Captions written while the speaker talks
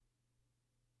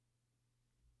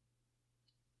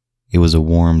It was a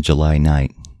warm July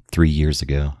night 3 years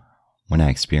ago when I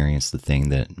experienced the thing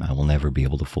that I will never be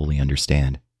able to fully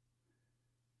understand.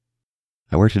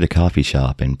 I worked at a coffee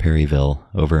shop in Perryville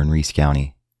over in Reese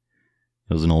County.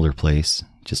 It was an older place,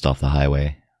 just off the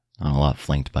highway, on a lot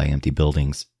flanked by empty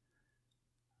buildings.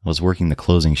 I was working the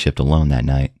closing shift alone that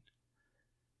night.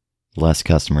 The last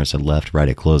customers had left right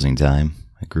at closing time,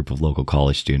 a group of local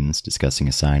college students discussing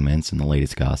assignments and the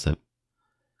latest gossip.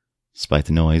 Despite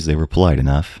the noise, they were polite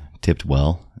enough, tipped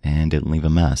well, and didn't leave a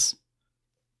mess.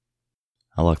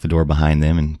 I locked the door behind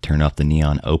them and turned off the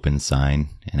neon open sign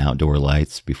and outdoor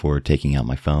lights before taking out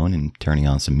my phone and turning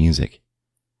on some music.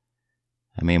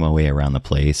 I made my way around the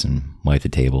place and wiped the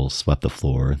tables, swept the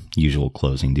floor, usual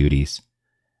closing duties.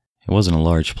 It wasn't a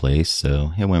large place,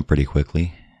 so it went pretty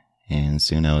quickly, and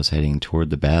soon I was heading toward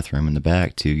the bathroom in the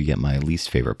back to get my least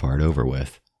favorite part over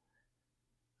with.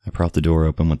 I propped the door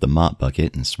open with the mop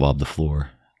bucket and swabbed the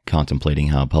floor, contemplating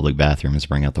how public bathrooms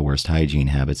bring out the worst hygiene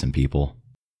habits in people.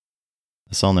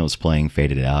 The song that was playing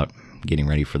faded out, getting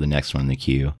ready for the next one in the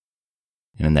queue,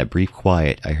 and in that brief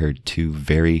quiet I heard two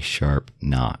very sharp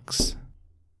knocks.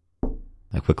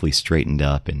 I quickly straightened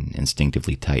up and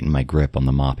instinctively tightened my grip on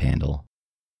the mop handle.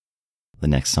 The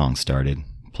next song started,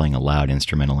 playing a loud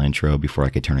instrumental intro before I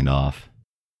could turn it off.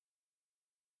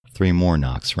 3 more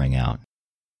knocks rang out,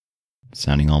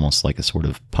 sounding almost like a sort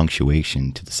of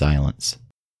punctuation to the silence.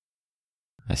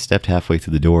 I stepped halfway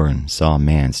through the door and saw a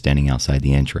man standing outside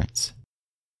the entrance.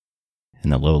 In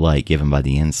the low light given by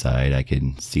the inside, I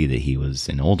could see that he was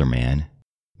an older man,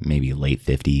 maybe late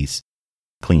 50s,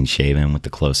 clean-shaven with a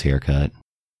close haircut,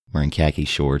 wearing khaki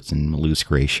shorts and a loose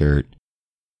gray shirt.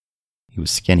 He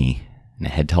was skinny and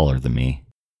a head taller than me,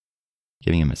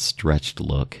 giving him a stretched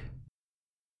look.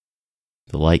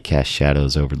 The light cast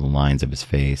shadows over the lines of his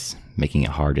face, making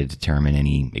it hard to determine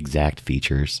any exact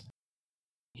features.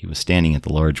 He was standing at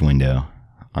the large window,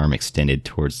 arm extended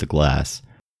towards the glass,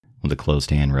 with a closed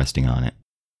hand resting on it.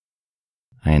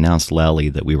 I announced loudly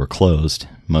that we were closed,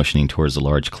 motioning towards the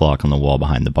large clock on the wall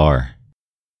behind the bar.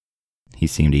 He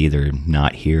seemed to either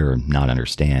not hear or not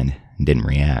understand, and didn't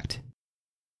react.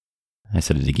 I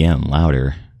said it again,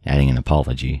 louder, adding an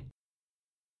apology.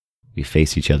 We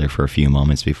faced each other for a few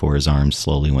moments before his arms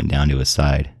slowly went down to his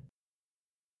side.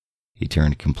 He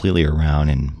turned completely around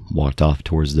and walked off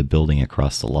towards the building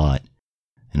across the lot,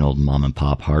 an old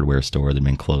mom-and-pop hardware store that had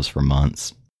been closed for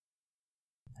months.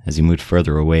 As he moved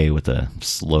further away with a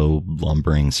slow,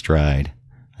 lumbering stride,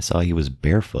 I saw he was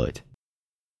barefoot.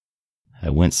 I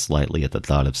winced slightly at the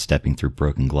thought of stepping through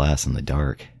broken glass in the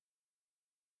dark.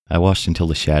 I watched until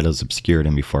the shadows obscured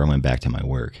him before I went back to my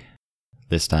work,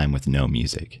 this time with no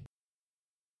music.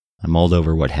 I mulled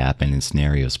over what happened and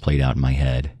scenarios played out in my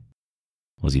head.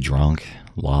 Was he drunk,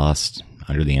 lost,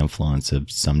 under the influence of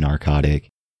some narcotic?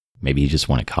 Maybe he just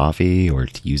wanted coffee, or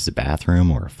to use the bathroom,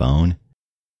 or a phone?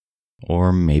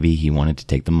 Or maybe he wanted to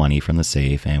take the money from the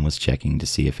safe and was checking to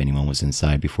see if anyone was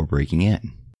inside before breaking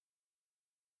in.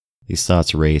 These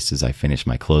thoughts raced as I finished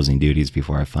my closing duties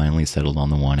before I finally settled on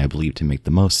the one I believed to make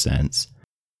the most sense.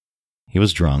 He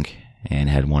was drunk and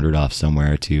had wandered off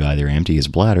somewhere to either empty his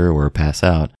bladder or pass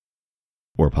out,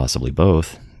 or possibly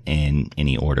both, in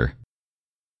any order.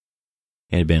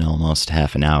 It had been almost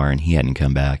half an hour and he hadn't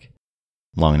come back,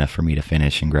 long enough for me to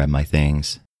finish and grab my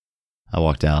things. I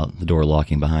walked out, the door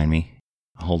locking behind me,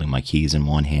 holding my keys in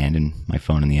one hand and my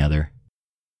phone in the other.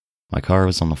 My car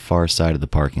was on the far side of the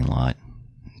parking lot,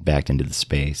 backed into the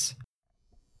space.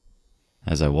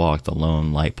 As I walked, the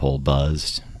lone light pole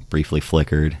buzzed, briefly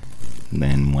flickered, and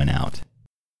then went out.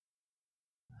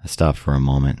 I stopped for a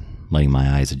moment, letting my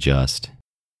eyes adjust.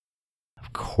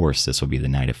 Of course this would be the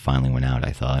night it finally went out,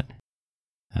 I thought.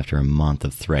 After a month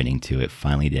of threatening to, it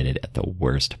finally did it at the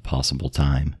worst possible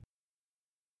time.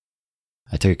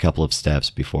 I took a couple of steps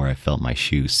before I felt my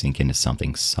shoe sink into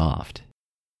something soft.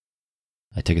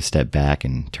 I took a step back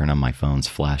and turned on my phone's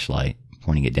flashlight,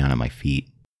 pointing it down at my feet.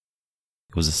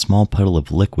 It was a small puddle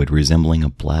of liquid resembling a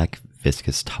black,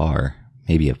 viscous tar,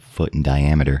 maybe a foot in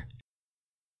diameter.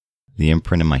 The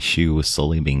imprint of my shoe was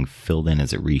slowly being filled in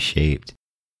as it reshaped,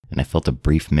 and I felt a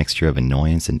brief mixture of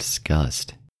annoyance and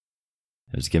disgust.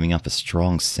 It was giving off a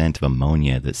strong scent of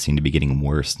ammonia that seemed to be getting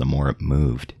worse the more it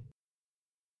moved.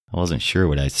 I wasn't sure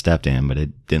what I stepped in, but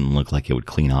it didn't look like it would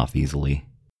clean off easily.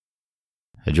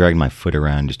 I dragged my foot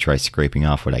around to try scraping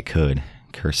off what I could,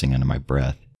 cursing under my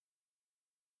breath.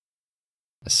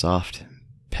 A soft,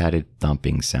 padded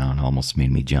thumping sound almost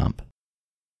made me jump.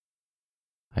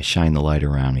 I shined the light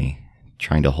around me,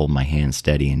 trying to hold my hand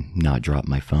steady and not drop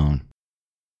my phone.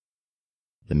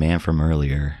 The man from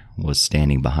earlier was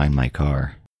standing behind my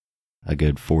car, a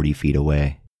good 40 feet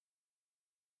away.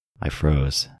 I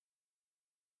froze,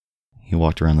 He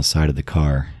walked around the side of the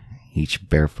car, each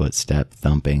barefoot step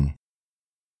thumping.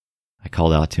 I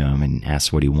called out to him and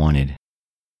asked what he wanted,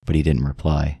 but he didn't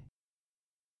reply.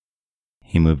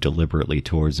 He moved deliberately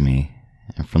towards me,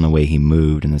 and from the way he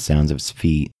moved and the sounds of his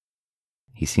feet,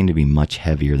 he seemed to be much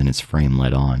heavier than his frame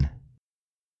let on.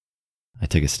 I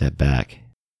took a step back.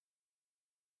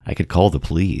 I could call the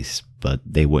police, but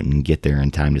they wouldn't get there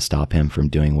in time to stop him from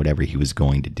doing whatever he was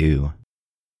going to do.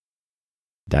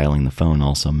 Dialing the phone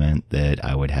also meant that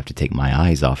I would have to take my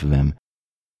eyes off of him,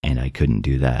 and I couldn't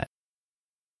do that.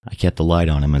 I kept the light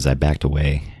on him as I backed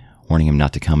away, warning him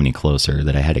not to come any closer,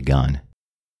 that I had a gun.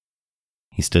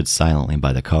 He stood silently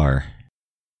by the car.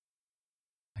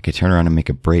 I could turn around and make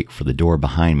a break for the door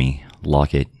behind me,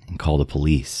 lock it, and call the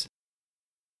police,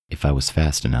 if I was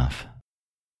fast enough.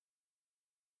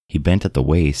 He bent at the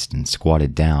waist and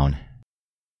squatted down,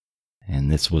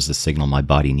 and this was the signal my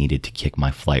body needed to kick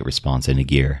my flight response into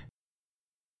gear.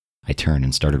 I turned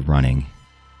and started running.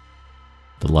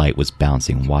 The light was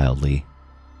bouncing wildly.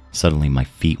 Suddenly my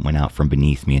feet went out from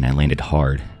beneath me and I landed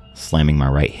hard, slamming my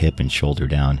right hip and shoulder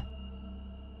down.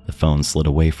 The phone slid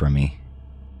away from me.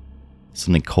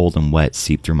 Something cold and wet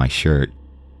seeped through my shirt,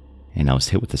 and I was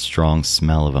hit with a strong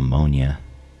smell of ammonia.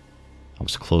 I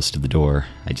was close to the door.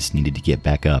 I just needed to get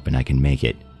back up and I could make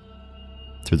it.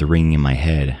 Through the ringing in my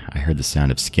head, I heard the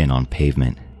sound of skin on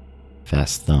pavement.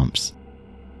 Fast thumps.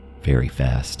 Very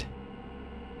fast.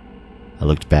 I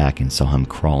looked back and saw him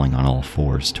crawling on all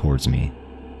fours towards me.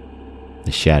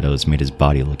 The shadows made his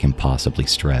body look impossibly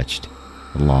stretched,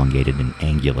 elongated and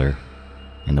angular,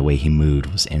 and the way he moved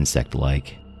was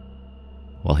insect-like.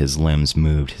 While his limbs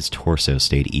moved, his torso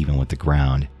stayed even with the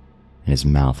ground, and his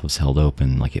mouth was held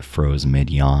open like it froze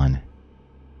mid-yawn.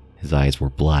 His eyes were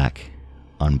black,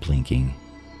 unblinking.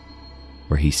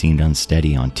 Where he seemed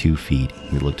unsteady on 2 feet,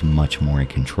 he looked much more in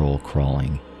control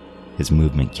crawling, his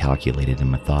movement calculated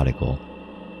and methodical,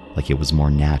 like it was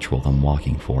more natural than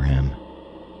walking for him.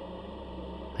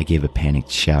 I gave a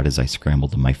panicked shout as I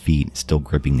scrambled to my feet, still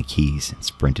gripping the keys, and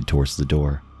sprinted towards the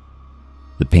door.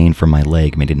 The pain from my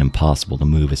leg made it impossible to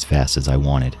move as fast as I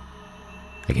wanted.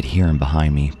 I could hear him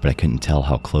behind me, but I couldn't tell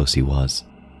how close he was.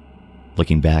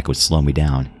 Looking back would slow me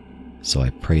down, so I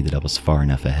prayed that I was far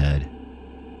enough ahead.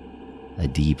 A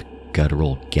deep,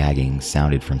 guttural gagging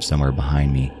sounded from somewhere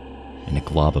behind me, and a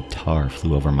glob of tar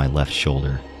flew over my left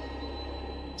shoulder.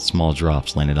 Small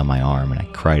drops landed on my arm, and I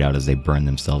cried out as they burned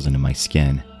themselves into my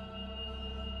skin.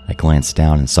 I glanced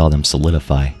down and saw them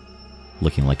solidify,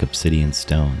 looking like obsidian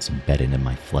stones embedded in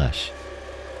my flesh.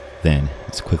 Then,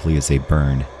 as quickly as they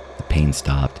burned, the pain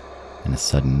stopped, and a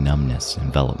sudden numbness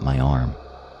enveloped my arm.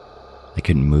 I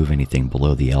couldn't move anything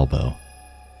below the elbow.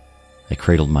 I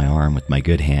cradled my arm with my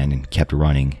good hand and kept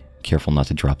running, careful not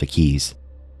to drop the keys.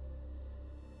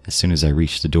 As soon as I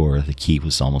reached the door, the key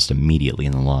was almost immediately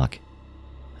in the lock.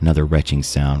 Another retching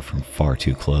sound from far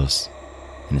too close,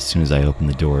 and as soon as I opened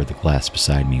the door, the glass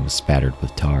beside me was spattered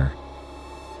with tar.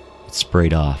 It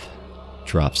sprayed off,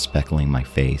 drops speckling my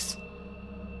face.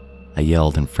 I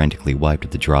yelled and frantically wiped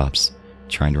at the drops,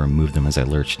 trying to remove them as I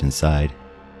lurched inside.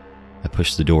 I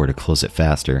pushed the door to close it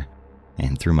faster,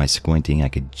 and through my squinting I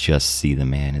could just see the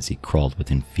man as he crawled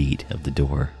within feet of the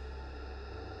door.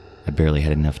 I barely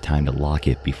had enough time to lock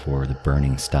it before the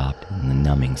burning stopped and the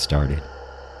numbing started.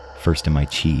 First in my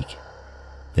cheek,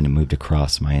 then it moved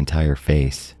across my entire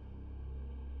face.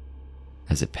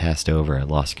 As it passed over, I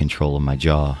lost control of my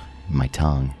jaw and my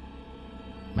tongue.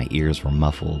 My ears were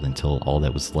muffled until all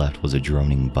that was left was a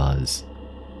droning buzz.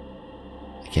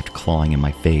 I kept clawing in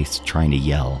my face, trying to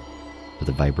yell, but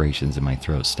the vibrations in my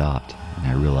throat stopped, and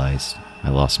I realized I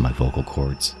lost my vocal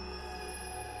cords.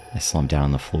 I slumped down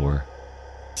on the floor,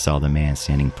 saw the man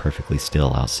standing perfectly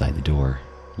still outside the door,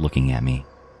 looking at me.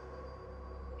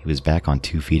 He was back on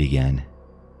 2 feet again,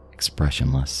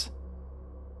 expressionless.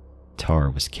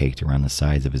 Tar was caked around the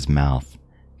sides of his mouth,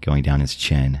 going down his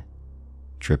chin,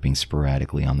 dripping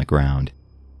sporadically on the ground.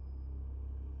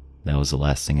 That was the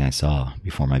last thing I saw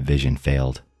before my vision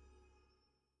failed.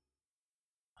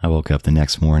 I woke up the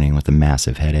next morning with a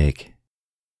massive headache.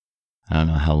 I don't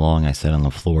know how long I sat on the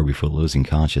floor before losing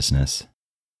consciousness.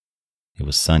 It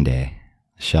was Sunday.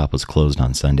 The shop was closed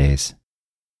on Sundays.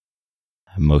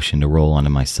 I motioned to roll onto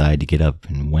my side to get up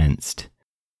and winced,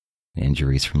 the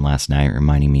injuries from last night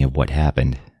reminding me of what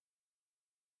happened.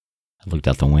 I looked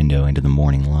out the window into the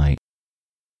morning light.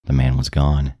 The man was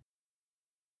gone.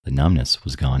 The numbness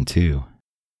was gone too.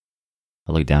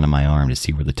 I looked down at my arm to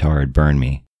see where the tar had burned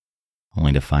me,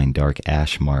 only to find dark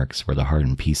ash marks where the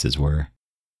hardened pieces were.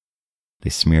 They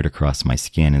smeared across my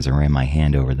skin as I ran my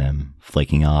hand over them,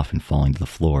 flaking off and falling to the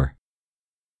floor.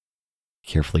 I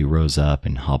carefully rose up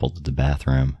and hobbled to the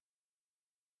bathroom.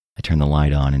 I turned the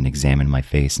light on and examined my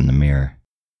face in the mirror.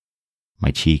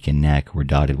 My cheek and neck were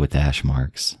dotted with ash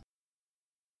marks.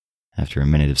 After a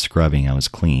minute of scrubbing, I was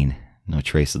clean, no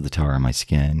trace of the tar on my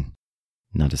skin,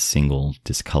 not a single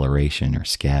discoloration or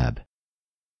scab.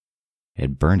 It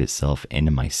had burned itself into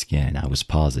my skin, I was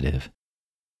positive,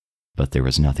 but there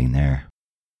was nothing there.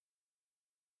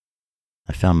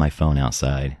 I found my phone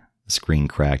outside, the screen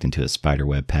cracked into a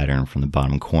spiderweb pattern from the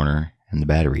bottom corner and the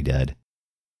battery dead.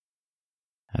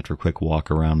 After a quick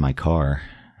walk around my car,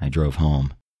 I drove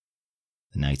home,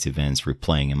 the night's events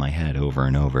replaying in my head over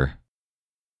and over.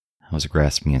 I was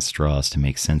grasping at straws to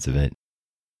make sense of it.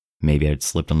 Maybe I'd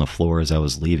slipped on the floor as I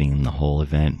was leaving and the whole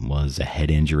event was a head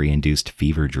injury-induced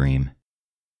fever dream.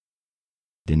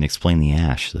 Didn't explain the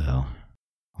ash, though,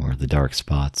 or the dark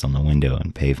spots on the window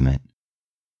and pavement.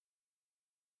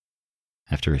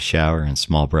 After a shower and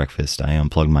small breakfast, I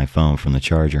unplugged my phone from the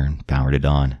charger and powered it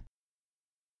on.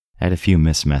 I had a few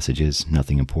missed messages,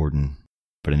 nothing important,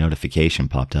 but a notification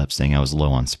popped up saying I was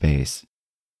low on space.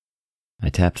 I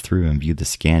tapped through and viewed the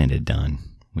scan it had done,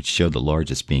 which showed the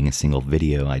largest being a single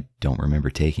video I don't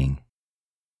remember taking.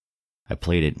 I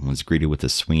played it and was greeted with a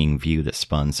swinging view that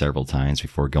spun several times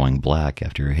before going black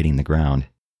after hitting the ground.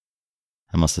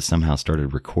 I must have somehow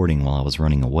started recording while I was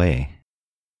running away.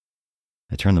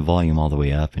 I turned the volume all the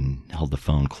way up and held the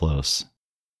phone close.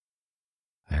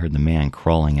 I heard the man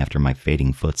crawling after my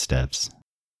fading footsteps,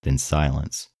 then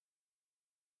silence.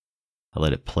 I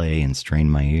let it play and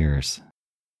strained my ears.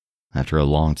 After a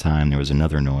long time, there was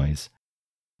another noise,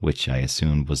 which I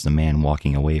assumed was the man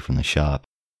walking away from the shop.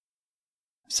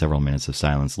 Several minutes of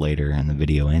silence later, and the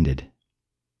video ended.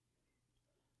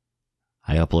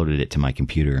 I uploaded it to my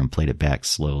computer and played it back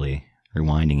slowly,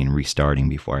 rewinding and restarting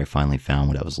before I finally found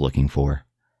what I was looking for.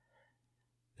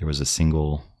 There was a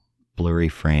single, blurry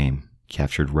frame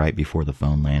captured right before the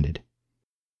phone landed.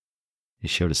 It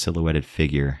showed a silhouetted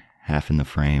figure, half in the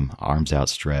frame, arms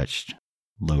outstretched,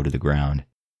 low to the ground.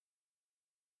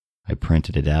 I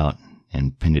printed it out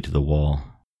and pinned it to the wall,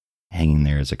 hanging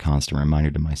there as a constant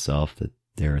reminder to myself that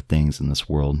there are things in this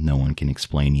world no one can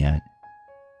explain yet,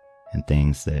 and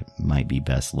things that might be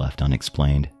best left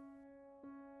unexplained.